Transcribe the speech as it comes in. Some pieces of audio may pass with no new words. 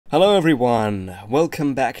Hello everyone,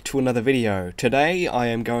 welcome back to another video. Today I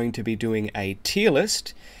am going to be doing a tier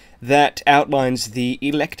list that outlines the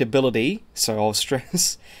electability, so I'll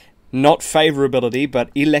stress, not favorability,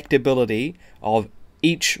 but electability of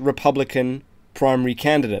each Republican primary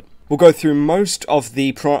candidate. We'll go through most of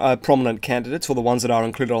the prominent candidates, or the ones that are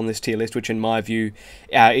included on this tier list, which in my view,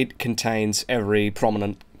 it contains every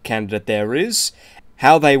prominent candidate there is,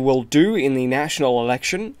 how they will do in the national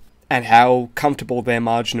election, and how comfortable their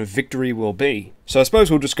margin of victory will be. So I suppose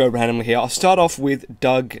we'll just go randomly here. I'll start off with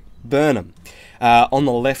Doug Burnham. On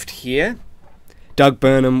the left here, Doug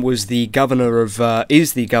Burnham was the governor of,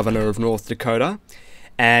 is the governor of North Dakota,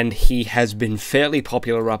 and he has been fairly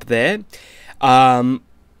popular up there. The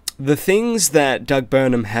things that Doug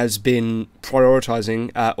Burnham has been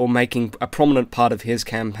prioritizing or making a prominent part of his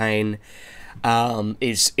campaign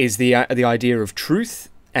is the idea of truth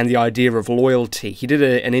and the idea of loyalty. He did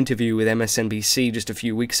an interview with MSNBC just a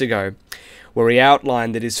few weeks ago where he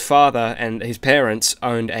outlined that his father and his parents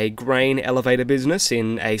owned a grain elevator business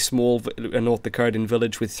in a small North Dakotan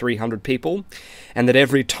village with 300 people, and that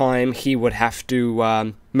every time he would have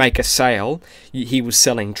to make a sale, he was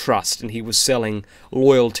selling trust and he was selling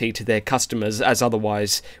loyalty to their customers, as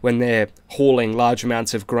otherwise when they're hauling large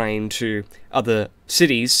amounts of grain to other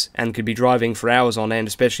cities and could be driving for hours on end,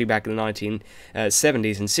 especially back in the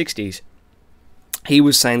 1970s and 60s, he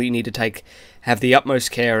was saying that you need to have the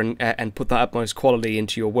utmost care and put the utmost quality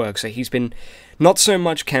into your work. So he's been not so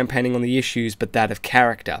much campaigning on the issues, but that of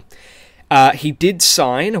character. He did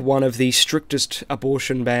sign one of the strictest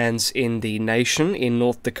abortion bans in the nation in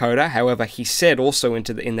North Dakota. However, he said also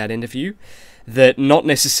in that interview that not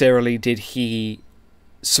necessarily did he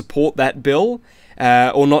support that bill,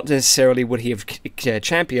 or not necessarily would he have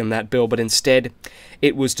championed that bill, but instead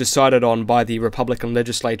it was decided on by the Republican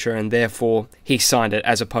legislature, and therefore he signed it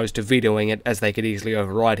as opposed to vetoing it, as they could easily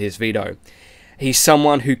override his veto. He's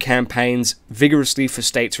someone who campaigns vigorously for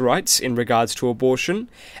states' rights in regards to abortion,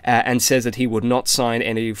 and says that he would not sign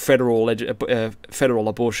any federal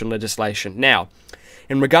abortion legislation. Now,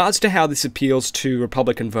 in regards to how this appeals to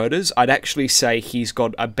Republican voters, I'd actually say he's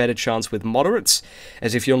got a better chance with moderates,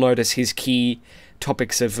 as if you'll notice his key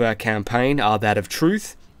topics of campaign are that of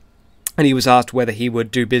truth, and he was asked whether he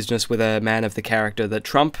would do business with a man of the character that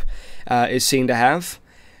Trump is seen to have.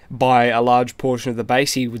 By a large portion of the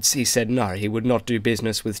base, he said no, he would not do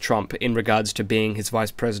business with Trump in regards to being his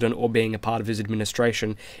vice president or being a part of his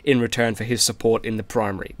administration in return for his support in the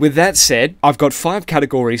primary. With that said, I've got 5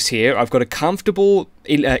 categories here. I've got a comfortable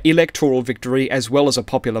electoral victory as well as a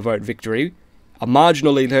popular vote victory, a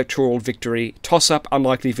marginal electoral victory, toss-up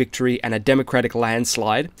unlikely victory, and a Democratic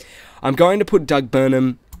landslide. I'm going to put Doug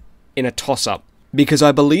Burnham in a toss-up, because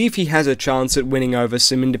I believe he has a chance at winning over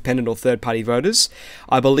some independent or third-party voters.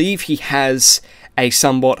 I believe he has a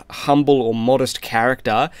somewhat humble or modest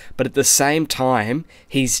character, but at the same time,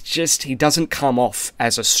 he doesn't come off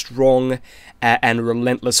as a strong and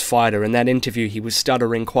relentless fighter. In that interview, he was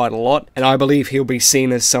stuttering quite a lot, and I believe he'll be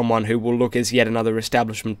seen as someone who will look as yet another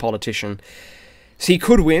establishment politician. So he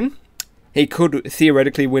could win. He could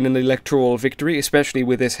theoretically win an electoral victory, especially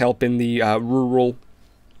with his help in the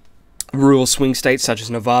rural swing states such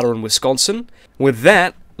as Nevada and Wisconsin. With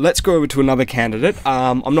that, let's go over to another candidate.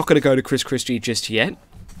 I'm not going to go to Chris Christie just yet.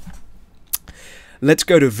 Let's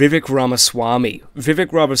go to Vivek Ramaswamy.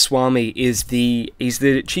 Vivek Ramaswamy is the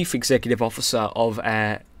chief executive officer of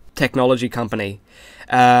a technology company,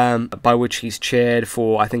 by which he's chaired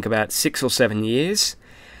for, I think, about 6 or 7 years.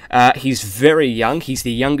 He's very young. He's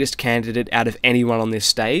the youngest candidate out of anyone on this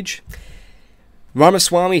stage.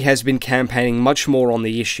 Ramaswamy has been campaigning much more on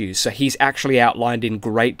the issues, so he's actually outlined in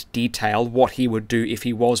great detail what he would do if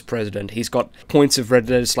he was president. He's got points of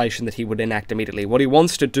legislation that he would enact immediately. What he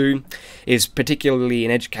wants to do is, particularly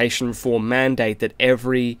in education reform, mandate that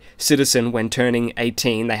every citizen, when turning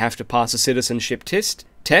 18, they have to pass a citizenship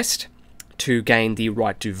test to gain the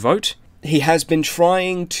right to vote. He has been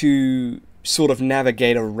trying to sort of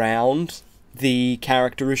navigate around the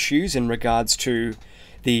character issues in regards to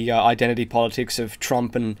the identity politics of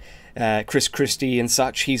Trump and Chris Christie and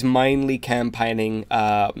such. He's mainly campaigning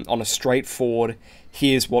on a straightforward,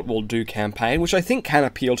 here's what we'll do campaign, which I think can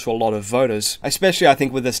appeal to a lot of voters. Especially, I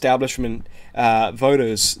think, with establishment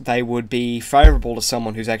voters, they would be favourable to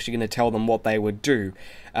someone who's actually going to tell them what they would do,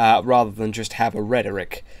 rather than just have a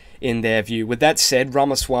rhetoric in their view. With that said,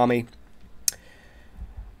 Ramaswamy,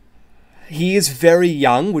 he is very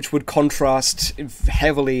young, which would contrast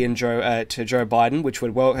heavily to Joe Biden, which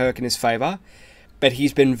would work in his favour. But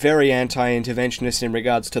he's been very anti-interventionist in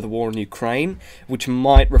regards to the war in Ukraine, which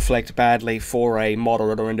might reflect badly for a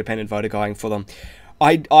moderate or independent voter going for them.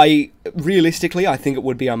 I realistically, I think it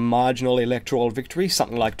would be a marginal electoral victory,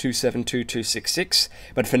 something like 272, 266,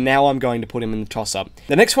 but for now I'm going to put him in the toss-up.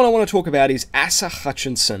 The next one I want to talk about is Asa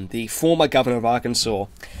Hutchinson, the former governor of Arkansas.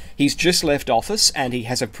 He's just left office, and he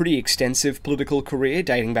has a pretty extensive political career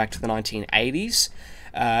dating back to the 1980s.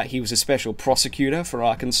 He was a special prosecutor for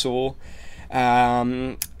Arkansas.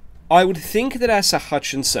 I would think that Asa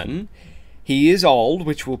Hutchinson, he is old,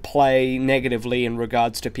 which will play negatively in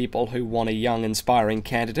regards to people who want a young, inspiring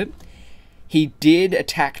candidate. He did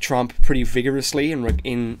attack Trump pretty vigorously after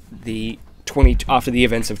the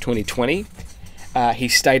events of 2020. He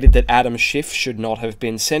stated that Adam Schiff should not have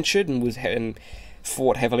been censured and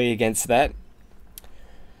fought heavily against that.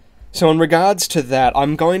 So in regards to that,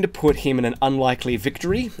 I'm going to put him in an unlikely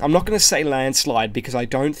victory. I'm not going to say landslide because I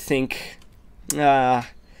don't think...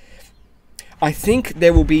 I think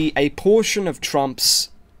there will be a portion of Trump's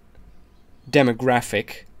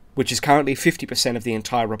demographic, which is currently 50% of the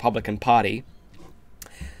entire Republican Party,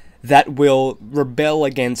 that will rebel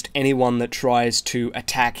against anyone that tries to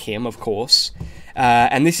attack him, of course.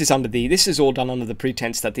 And this is all done under the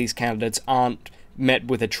pretense that these candidates aren't met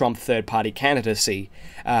with a Trump third-party candidacy,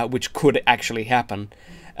 which could actually happen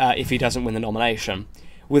if he doesn't win the nomination.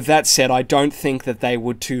 With that said, I don't think that they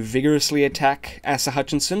would too vigorously attack Asa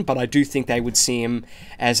Hutchinson, but I do think they would see him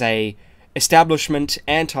as a establishment,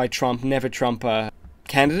 anti-Trump, never-Trumper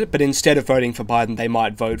candidate, but instead of voting for Biden, they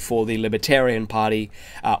might vote for the Libertarian Party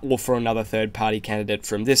or for another third-party candidate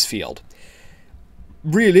from this field.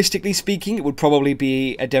 Realistically speaking, it would probably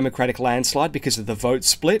be a Democratic landslide because of the vote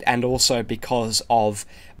split and also because of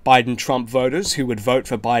Biden-Trump voters who would vote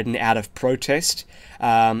for Biden out of protest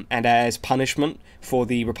and as punishment for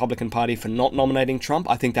the Republican Party for not nominating Trump.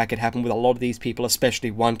 I think that could happen with a lot of these people,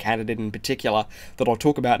 especially one candidate in particular that I'll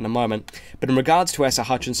talk about in a moment. But in regards to Asa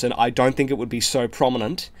Hutchinson, I don't think it would be so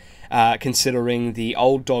prominent, considering the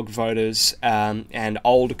old dog voters and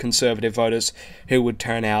old conservative voters who would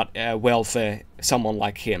turn out well for someone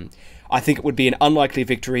like him. I think it would be an unlikely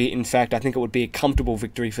victory. In fact, I think it would be a comfortable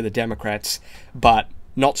victory for the Democrats, but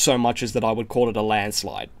not so much as that I would call it a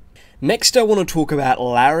landslide. Next, I want to talk about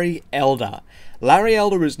Larry Elder. Larry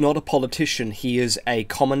Elder is not a politician. He is a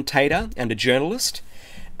commentator and a journalist.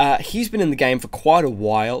 He's been in the game for quite a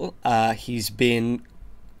while. He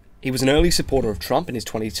was an early supporter of Trump in his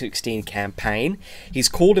 2016 campaign. He's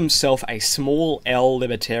called himself a small L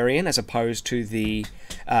libertarian as opposed to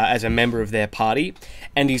as a member of their party.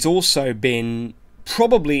 And he's also been...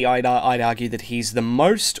 Probably, I'd argue that he's the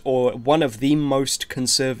most, or one of the most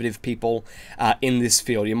conservative people in this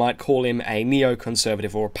field. You might call him a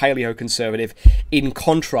neoconservative or a paleoconservative in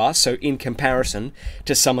contrast, so in comparison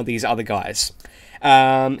to some of these other guys.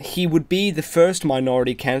 He would be the first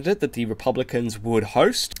minority candidate that the Republicans would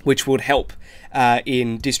host, which would help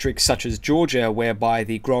in districts such as Georgia, whereby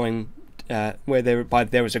there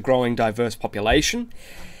is a growing diverse population.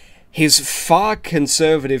 His far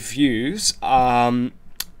conservative views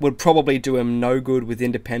would probably do him no good with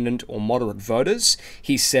independent or moderate voters.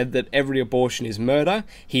 He said that every abortion is murder.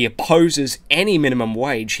 He opposes any minimum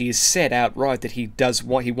wage. He has said outright that he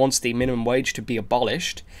wants the minimum wage to be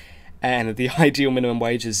abolished, and the ideal minimum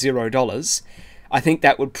wage is $0. I think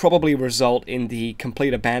that would probably result in the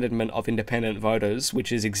complete abandonment of independent voters,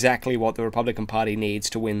 which is exactly what the Republican Party needs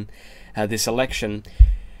to win this election.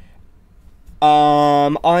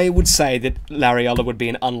 I would say that Larry Elder would be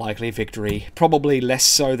an unlikely victory. Probably less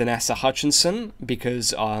so than Asa Hutchinson,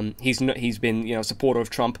 because he's been a supporter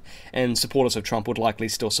of Trump, and supporters of Trump would likely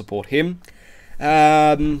still support him.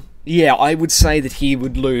 Yeah, I would say that he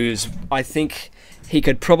would lose. I think he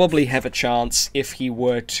could probably have a chance if he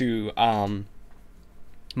were to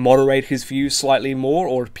moderate his views slightly more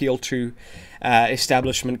or appeal to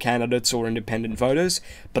establishment candidates or independent voters,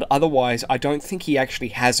 but otherwise I don't think he actually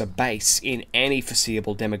has a base in any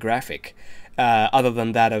foreseeable demographic other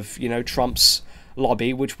than that of Trump's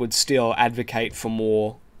lobby, which would still advocate for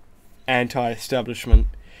more anti-establishment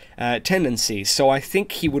tendencies. So I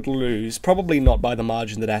think he would lose, probably not by the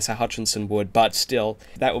margin that Asa Hutchinson would, but still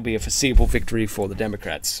that would be a foreseeable victory for the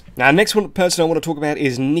Democrats. Now, next person I want to talk about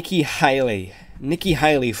is Nikki Haley. Nikki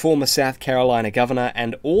Haley, former South Carolina governor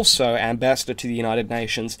and also ambassador to the United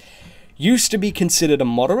Nations, used to be considered a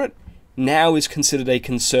moderate, now is considered a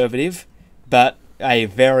conservative, but a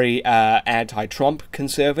very anti-Trump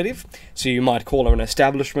conservative, so you might call her an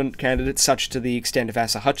establishment candidate, such to the extent of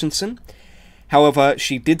Asa Hutchinson. However,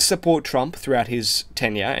 she did support Trump throughout his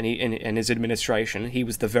tenure and his administration. He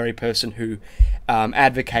was the very person who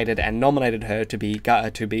advocated and nominated her to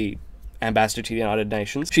be ambassador to the United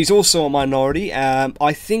Nations. She's also a minority.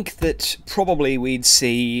 I think that probably we'd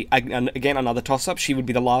see, again, another toss-up. She would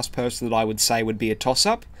be the last person that I would say would be a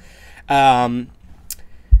toss-up.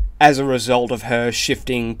 As a result of her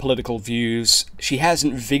shifting political views, she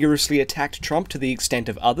hasn't vigorously attacked Trump to the extent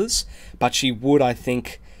of others, but she would, I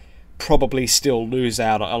think, probably still lose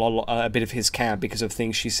out a bit of his camp because of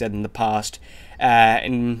things she said in the past.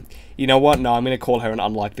 And you know what? No, I'm going to call her an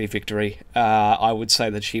unlikely victory. I would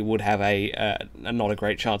say that she would have a not a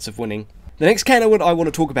great chance of winning. The next candidate I want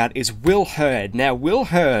to talk about is Will Hurd. Now, Will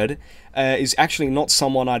Hurd is actually not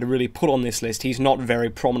someone I'd really put on this list. He's not very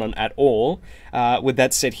prominent at all. With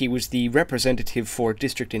that said, he was the representative for a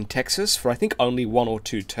district in Texas for I think only 1 or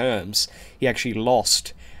 2 terms. He actually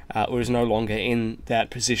lost, or is no longer in that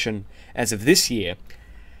position as of this year.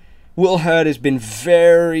 Will Hurd has been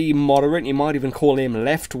very moderate. You might even call him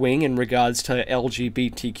left-wing in regards to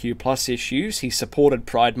LGBTQ+ issues. He supported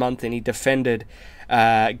Pride Month and he defended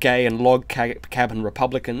gay and log cabin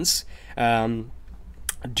Republicans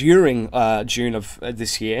during June of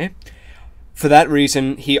this year. For that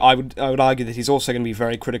reason, I would argue that he's also going to be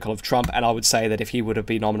very critical of Trump, and I would say that if he would have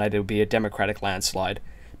been nominated, it would be a Democratic landslide,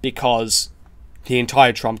 because the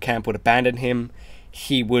entire Trump camp would abandon him.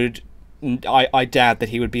 He would, I doubt that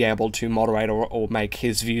he would be able to moderate or make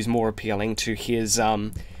his views more appealing to his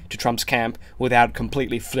to Trump's camp without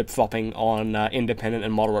completely flip-flopping on independent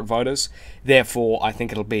and moderate voters. Therefore, I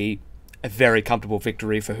think it'll be a very comfortable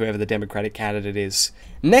victory for whoever the Democratic candidate is.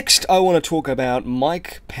 Next, I want to talk about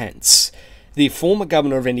Mike Pence, the former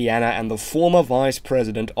governor of Indiana and the former vice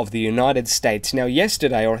president of the United States. Now,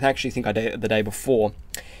 yesterday, or I actually think the day before,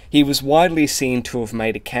 he was widely seen to have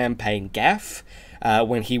made a campaign gaffe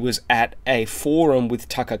when he was at a forum with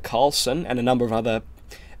Tucker Carlson and a number of other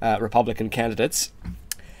Republican candidates.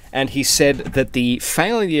 And he said that the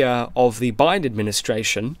failure of the Biden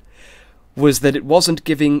administration was that it wasn't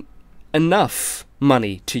giving enough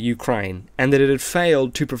money to Ukraine, and that it had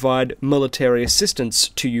failed to provide military assistance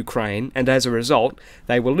to Ukraine, and as a result,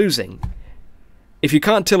 they were losing. If you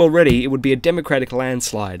can't tell already, it would be a Democratic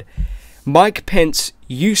landslide. Mike Pence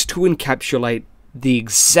used to encapsulate the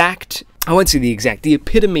exact, I won't say the exact, the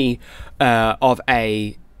epitome of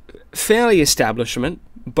a fairly establishment,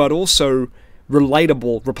 but also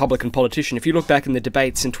relatable Republican politician. If you look back in the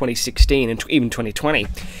debates in 2016 and even 2020,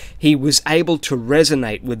 he was able to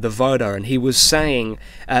resonate with the voter, and he was saying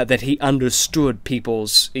that he understood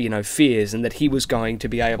people's, fears, and that he was going to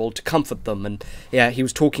be able to comfort them. And yeah, he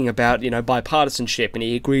was talking about, bipartisanship, and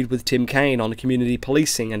he agreed with Tim Kaine on community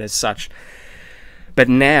policing and as such. But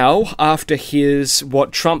now, after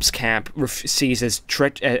what Trump's camp sees as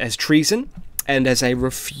treason and as a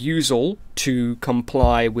refusal to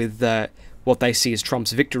comply with what they see as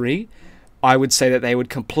Trump's victory, I would say that they would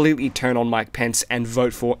completely turn on Mike Pence and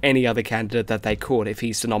vote for any other candidate that they could if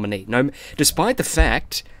he's the nominee. No, despite the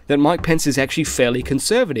fact that Mike Pence is actually fairly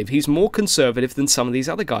conservative. He's more conservative than some of these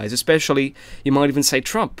other guys, especially, you might even say,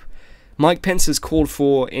 Trump. Mike Pence has called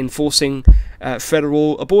for enforcing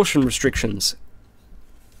federal abortion restrictions,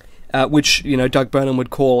 which, Doug Burnham would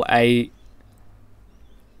call an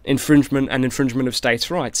infringement of states'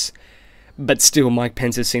 rights. But still, Mike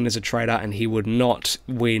Pence is seen as a traitor, and he would not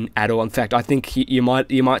win at all. In fact, I think you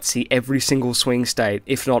might see every single swing state,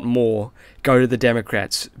 if not more, go to the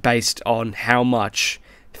Democrats based on how much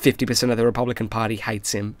 50% of the Republican Party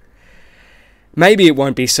hates him. Maybe it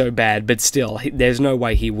won't be so bad, but still, there's no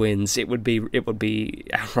way he wins. It would be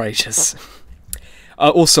outrageous.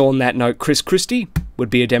 Also, on that note, Chris Christie would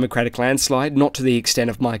be a Democratic landslide, not to the extent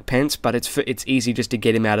of Mike Pence, but it's easy just to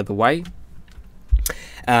get him out of the way.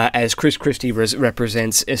 As Chris Christie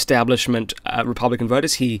represents establishment Republican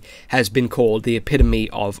voters, he has been called the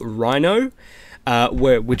epitome of rhino,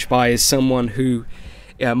 which by is someone who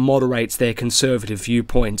moderates their conservative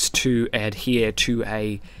viewpoints to adhere to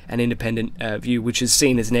an independent view, which is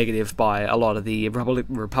seen as negative by a lot of the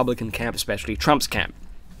Republican camp, especially Trump's camp.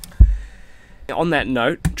 On that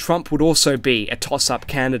note, Trump would also be a toss-up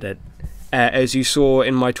candidate. As you saw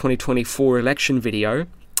in my 2024 election video,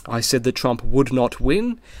 I said that Trump would not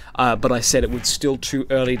win, but I said it was still too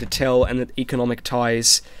early to tell, and that economic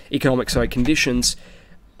conditions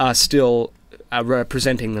are still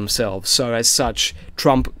representing themselves. So as such,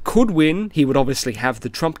 Trump could win. He would obviously have the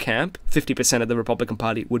Trump camp. 50% of the Republican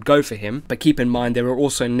Party would go for him. But keep in mind, there are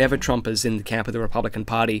also never-Trumpers in the camp of the Republican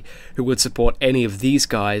Party who would support any of these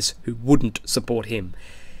guys who wouldn't support him.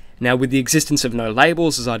 Now, with the existence of no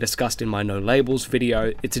labels, as I discussed in my no labels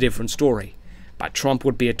video, it's a different story. But Trump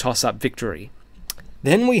would be a toss-up victory.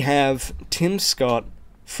 Then we have Tim Scott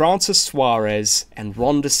Francis Suarez and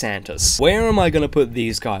Ron DeSantis. Where am I going to put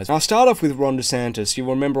these guys? I'll start off with Ron DeSantis. You'll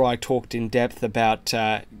remember I talked in depth about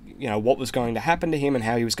what was going to happen to him and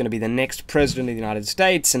how he was going to be the next president of the United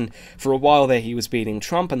States, and for a while there he was beating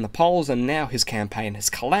Trump in the polls, and now his campaign has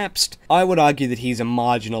collapsed. I would argue that he's a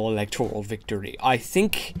marginal electoral victory. I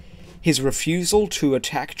think his refusal to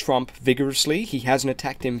attack Trump vigorously, he hasn't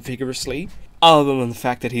attacked him vigorously, other than the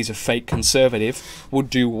fact that he's a fake conservative, would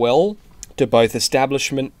do well to both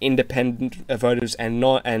establishment, independent voters, and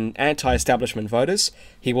anti-establishment voters.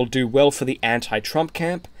 He will do well for the anti-Trump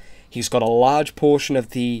camp. He's got a large portion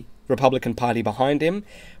of the Republican Party behind him.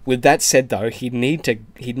 With that said, though, he'd need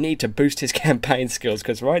to boost his campaign skills,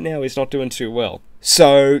 because right now he's not doing too well.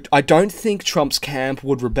 So I don't think Trump's camp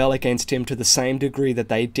would rebel against him to the same degree that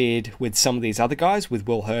they did with some of these other guys, with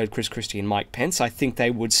Will Hurd, Chris Christie, and Mike Pence. I think they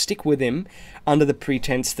would stick with him under the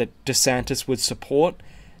pretense that DeSantis would support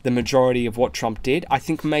the majority of what Trump did. I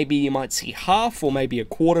think maybe you might see half or maybe a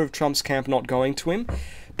quarter of Trump's camp not going to him.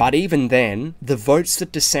 But even then, the votes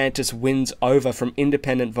that DeSantis wins over from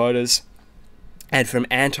independent voters and from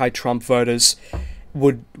anti-Trump voters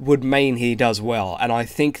would mean he does well. And I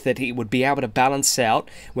think that he would be able to balance out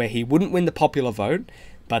where he wouldn't win the popular vote,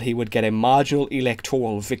 but he would get a marginal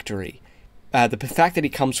electoral victory. The fact that he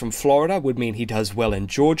comes from Florida would mean he does well in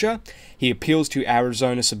Georgia. He appeals to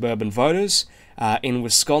Arizona suburban voters. In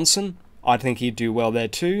Wisconsin, I think he'd do well there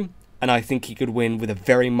too. And I think he could win with a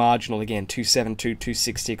very marginal, again, 272,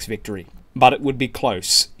 266 victory. But it would be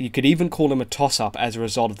close. You could even call him a toss-up as a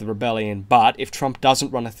result of the rebellion. But if Trump doesn't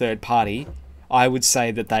run a third party, I would say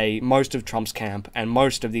that most of Trump's camp and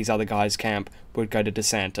most of these other guys' camp would go to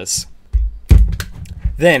DeSantis.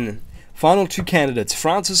 Then, final two candidates,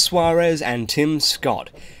 Francis Suarez and Tim Scott.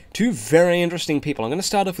 Two very interesting people. I'm going to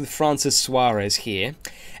start off with Francis Suarez here,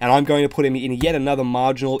 and I'm going to put him in yet another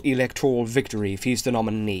marginal electoral victory if he's the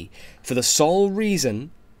nominee. For the sole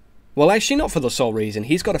reason, well, actually not for the sole reason,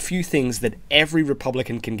 he's got a few things that every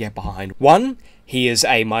Republican can get behind. One, he is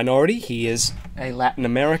a minority, he is a Latin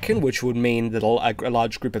American, which would mean that a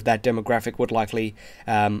large group of that demographic would likely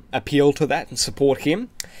appeal to that and support him.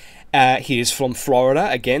 He is from Florida.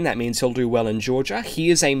 Again, that means he'll do well in Georgia. He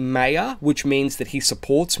is a mayor, which means that he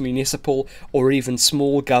supports municipal or even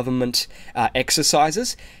small government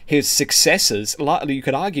exercises. His successes, you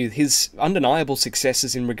could argue, his undeniable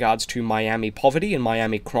successes in regards to Miami poverty and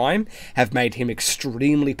Miami crime have made him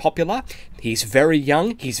extremely popular. He's very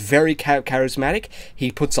young, he's very charismatic,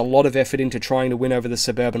 he puts a lot of effort into trying to win over the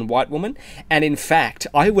suburban white woman, and in fact,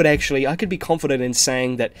 I could be confident in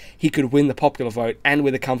saying that he could win the popular vote and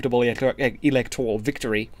with a comfortable electoral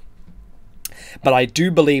victory. But I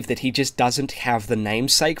do believe that he just doesn't have the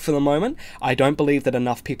namesake for the moment. I don't believe that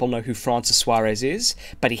enough people know who Francis Suarez is,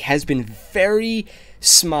 but he has been very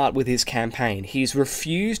smart with his campaign. He's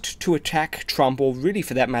refused to attack Trump, or really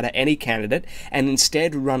for that matter any candidate, and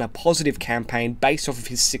instead run a positive campaign based off of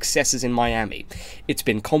his successes in Miami. It's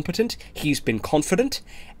been competent, he's been confident,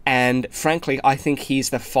 and frankly I think he's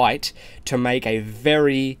the fight to make a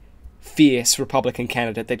very fierce Republican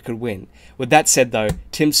candidate that could win. With that said though,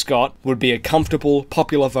 Tim Scott would be a comfortable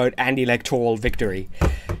popular vote and electoral victory.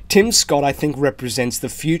 Tim Scott, I think, represents the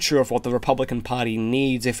future of what the Republican Party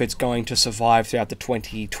needs if it's going to survive throughout the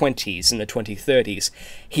 2020s and the 2030s.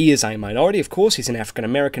 He is a minority, of course. He's an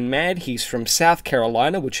African-American man. He's from South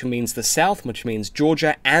Carolina, which means the South, which means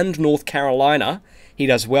Georgia and North Carolina. He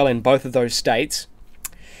does well in both of those states.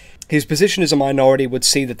 His position as a minority would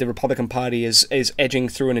see that the Republican Party is edging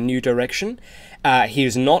through in a new direction. He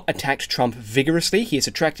has not attacked Trump vigorously. He's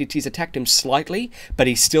attacked him slightly, but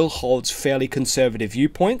he still holds fairly conservative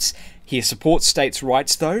viewpoints. He supports states'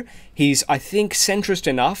 rights, though. He's, I think, centrist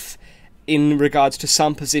enough in regards to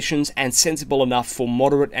some positions and sensible enough for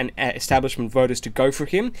moderate and establishment voters to go for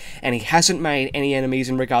him, and he hasn't made any enemies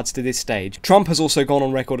in regards to this stage. Trump has also gone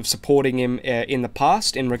on record of supporting him in the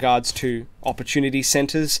past in regards to opportunity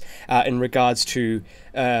centers, in regards to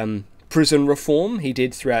prison reform. He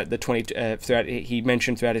did he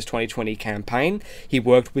mentioned throughout his 2020 campaign. He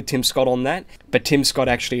worked with Tim Scott on that, but Tim Scott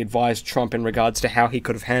actually advised Trump in regards to how he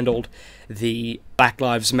could have handled the Black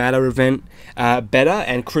Lives Matter event better,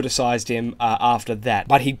 and criticized him after that.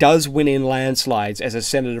 But he does win in landslides as a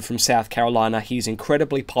senator from South Carolina. He's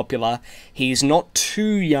incredibly popular. He's not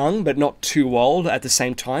too young, but not too old at the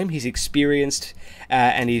same time. He's experienced,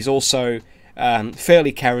 and he's also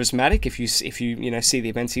fairly charismatic. If you see the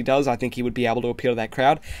events he does, I think he would be able to appeal to that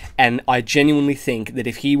crowd. And I genuinely think that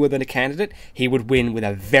if he were the candidate, he would win with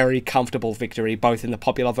a very comfortable victory, both in the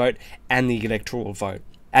popular vote and the electoral vote.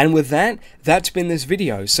 And with that, that's been this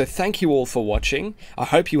video. So thank you all for watching. I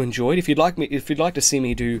hope you enjoyed. If you'd like to see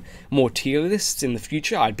me do more tier lists in the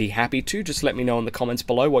future, I'd be happy to. Just let me know in the comments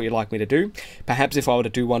below what you'd like me to do. Perhaps if I were to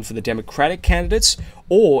do one for the Democratic candidates,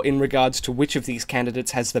 or in regards to which of these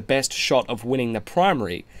candidates has the best shot of winning the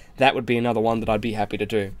primary, that would be another one that I'd be happy to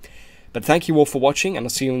do. But thank you all for watching, and I'll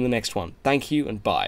see you in the next one. Thank you, and bye.